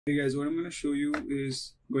Hey guys, what I'm going to show you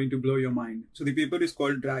is going to blow your mind. So the paper is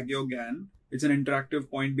called DragGAN. It's an interactive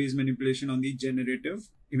point-based manipulation on the generative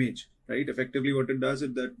image, right? Effectively what it does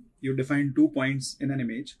is that you define 2 points in an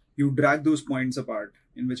image. You drag those points apart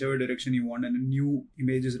in whichever direction you want, and a new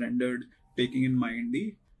image is rendered taking in mind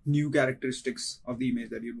the new characteristics of the image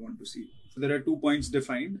that you'd want to see. So there are 2 points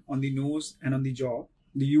defined on the nose and on the jaw.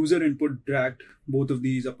 The user input dragged both of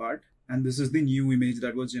these apart, and this is the new image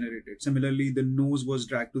that was generated. Similarly, the nose was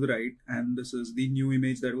dragged to the right, and this is the new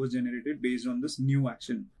image that was generated based on this new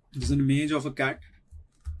action. This is an image of a cat.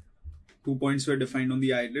 2 points were defined on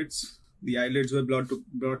the eyelids. The eyelids were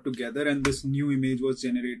brought together, and this new image was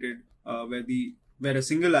generated where a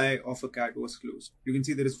single eye of a cat was closed. You can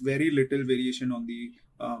see there is very little variation on the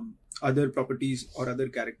other properties or other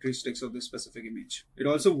characteristics of this specific image. It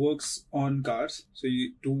also works on cars. So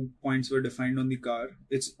 2 points were defined on the car.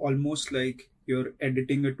 It's almost like you're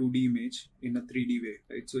editing a 2D image in a 3D way,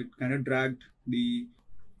 right? So it kind of dragged the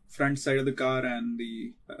front side of the car and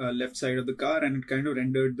the left side of the car, and it kind of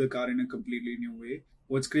rendered the car in a completely new way.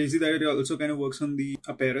 What's crazy that it also kind of works on the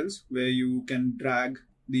apparels, where you can drag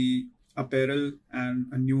the apparel and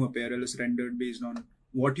a new apparel is rendered based on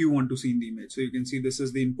what you want to see in the image. So you can see this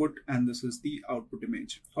is the input and this is the output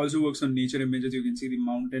image. Also works on nature images. You can see the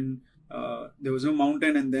mountain. There was no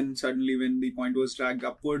mountain, and then suddenly when the point was dragged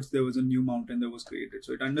upwards, there was a new mountain that was created.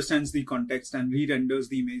 So it understands the context and re-renders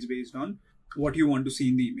the image based on what you want to see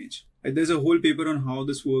in the image. There's a whole paper on how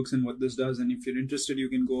this works and what this does, and if you're interested, you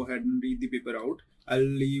can go ahead and read the paper out. I'll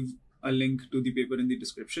leave a link to the paper in the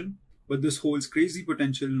description. But this holds crazy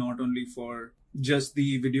potential not only for just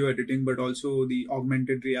the video editing, but also the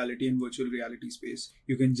augmented reality and virtual reality space.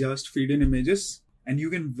 You can just feed in images and you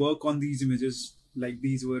can work on these images like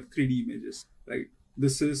these were 3D images, right?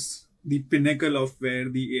 This is the pinnacle of where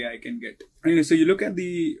the AI can get. Anyway, so you look at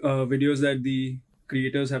the videos that the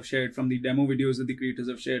creators have shared, from the demo videos that the creators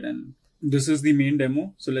have shared, and this is the main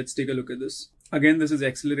demo. So let's take a look at this. Again, this is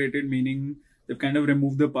accelerated, meaning they've kind of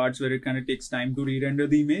removed the parts where it kind of takes time to re-render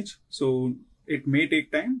the image. So it may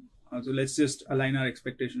take time. So let's just align our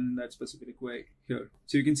expectation in that specific way here.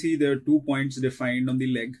 So you can see there are 2 points defined on the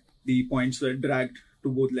leg. The points were dragged to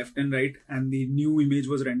both left and right, and the new image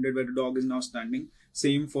was rendered where the dog is now standing.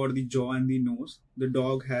 Same for the jaw and the nose. The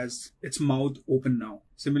dog has its mouth open now.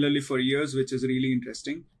 Similarly for ears, which is really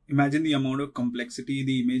interesting. Imagine the amount of complexity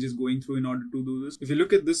the image is going through in order to do this. If you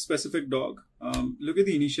look at this specific dog, look at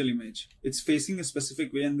the initial image. It's facing a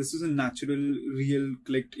specific way, and this is a natural, real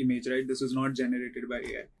clicked image, right? This is not generated by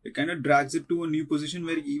AI. It kind of drags it to a new position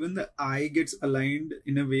where even the eye gets aligned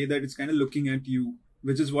in a way that it's kind of looking at you,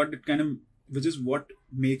 which is what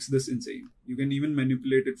makes this insane. You can even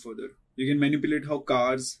manipulate it further. You can manipulate how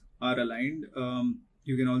cars are aligned.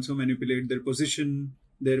 You can also manipulate their position,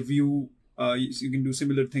 their view. You can do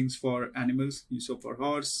similar things for animals. You saw for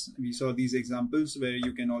horse. We saw these examples where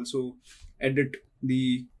you can also edit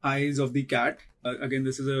the eyes of the cat. Again,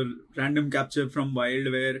 this is a random capture from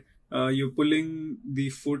Wild where you're pulling the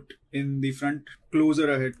foot in the front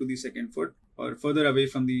closer ahead to the second foot or further away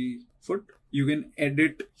from the foot. You can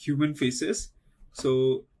edit human faces.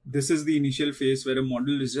 So this is the initial face where a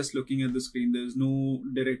model is just looking at the screen. There's no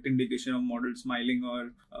direct indication of model smiling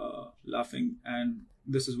or laughing, and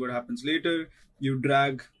this is what happens later. You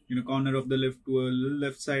drag corner of the left to a little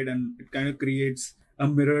left side, and it kind of creates a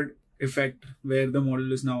mirrored effect where the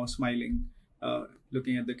model is now smiling,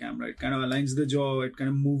 looking at the camera. It kind of aligns the jaw, it kind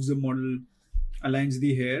of moves the model, aligns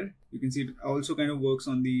the hair. You can see it also kind of works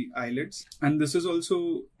on the eyelids. And this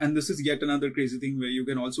is yet another crazy thing where you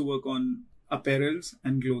can also work on apparels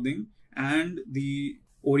and clothing and the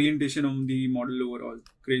orientation of the model overall.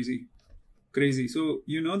 Crazy. So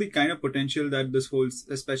the kind of potential that this holds,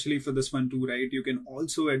 especially for this one too, right? You can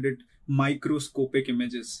also edit microscopic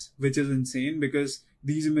images, which is insane because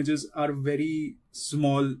these images are very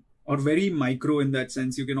small or very micro in that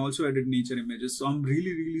sense. You can also edit nature images. So I'm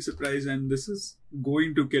really surprised, and this is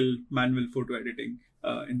going to kill manual photo editing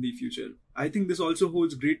in the future. I think this also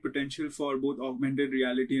holds great potential for both augmented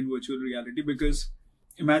reality and virtual reality, because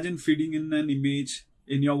imagine feeding in an image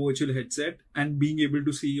in your virtual headset and being able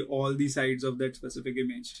to see all the sides of that specific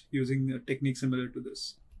image using a technique similar to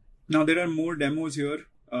this. Now there are more demos here,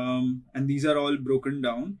 and these are all broken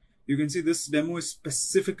down. You can see this demo is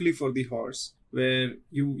specifically for the horse, where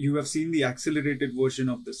you have seen the accelerated version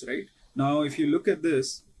of this, right? Now if you look at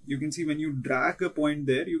this, you can see when you drag a point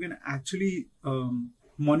there, you can actually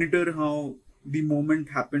monitor how the movement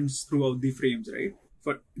happens throughout the frames, right?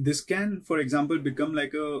 This can, for example, become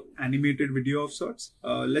like a animated video of sorts.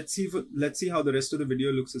 Let's see how the rest of the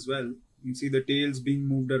video looks as well. You can see the tails being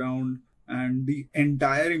moved around, and the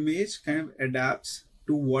entire image kind of adapts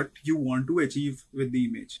to what you want to achieve with the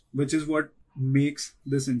image, which is what makes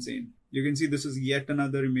this insane. You can see this is yet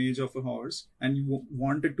another image of a horse, and you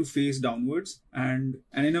want it to face downwards, and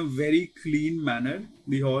in a very clean manner,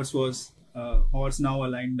 the horse now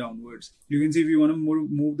aligned downwards. You can see if you want to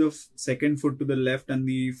move the second foot to the left and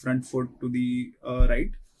the front foot to the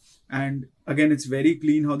right, and again it's very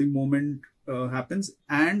clean how the movement happens,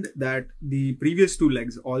 and that the previous two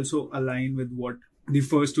legs also align with what the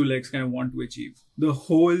first two legs kind of want to achieve. The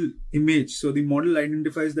whole image, so the model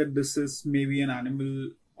identifies that this is maybe an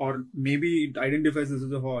animal, or maybe it identifies this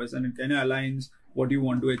as a horse, and it kind of aligns what you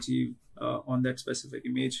want to achieve on that specific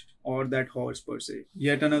image or that horse per se.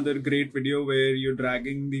 Yet another great video where you're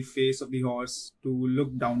dragging the face of the horse to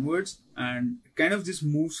look downwards, and it kind of just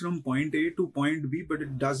moves from point A to point B, but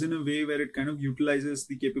it does in a way where it kind of utilizes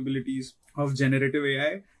the capabilities of generative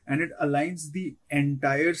AI, and it aligns the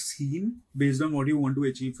entire scene based on what you want to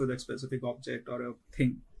achieve for that specific object or a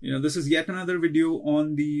thing. You know, this is yet another video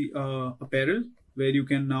on the apparel, where you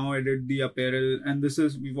can now edit the apparel, and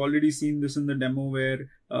we've already seen this in the demo where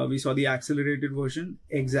we saw the accelerated version,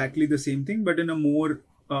 exactly the same thing, but in a more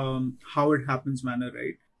how it happens manner,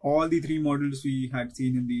 right? All the three models we had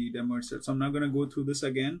seen in the demo itself. So I'm not going to go through this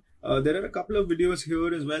again. There are a couple of videos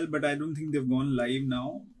here as well, but I don't think they've gone live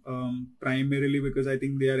now, primarily because I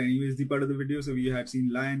think they are anyways the part of the video. So we had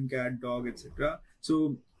seen lion, cat, dog, etc.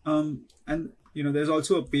 So and you know, there's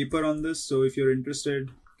also a paper on this, so if you're interested,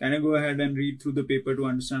 kind of go ahead and read through the paper to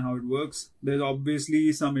understand how it works. There's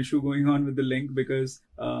obviously some issue going on with the link because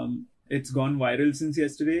it's gone viral since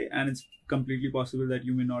yesterday, and it's completely possible that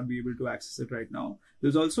you may not be able to access it right now.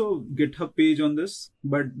 There's also a GitHub page on this,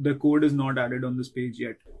 but the code is not added on this page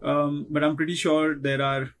yet. But I'm pretty sure there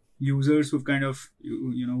are users who've kind of,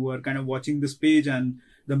 who are kind of watching this page, and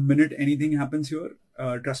the minute anything happens here,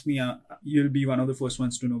 trust me, you'll be one of the first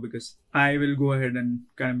ones to know, because I will go ahead and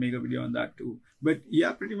kind of make a video on that too. But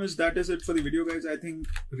yeah, pretty much that is it for the video, guys. I think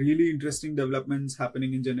really interesting developments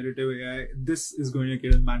happening in generative AI. This is going to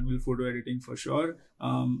kill manual photo editing for sure.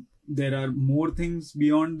 There are more things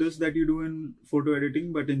beyond this that you do in photo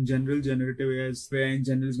editing, but in general, generative AI in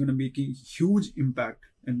general is going to make a huge impact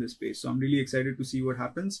in this space. So I'm really excited to see what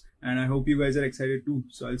happens, and I hope you guys are excited too.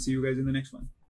 So I'll see you guys in the next one.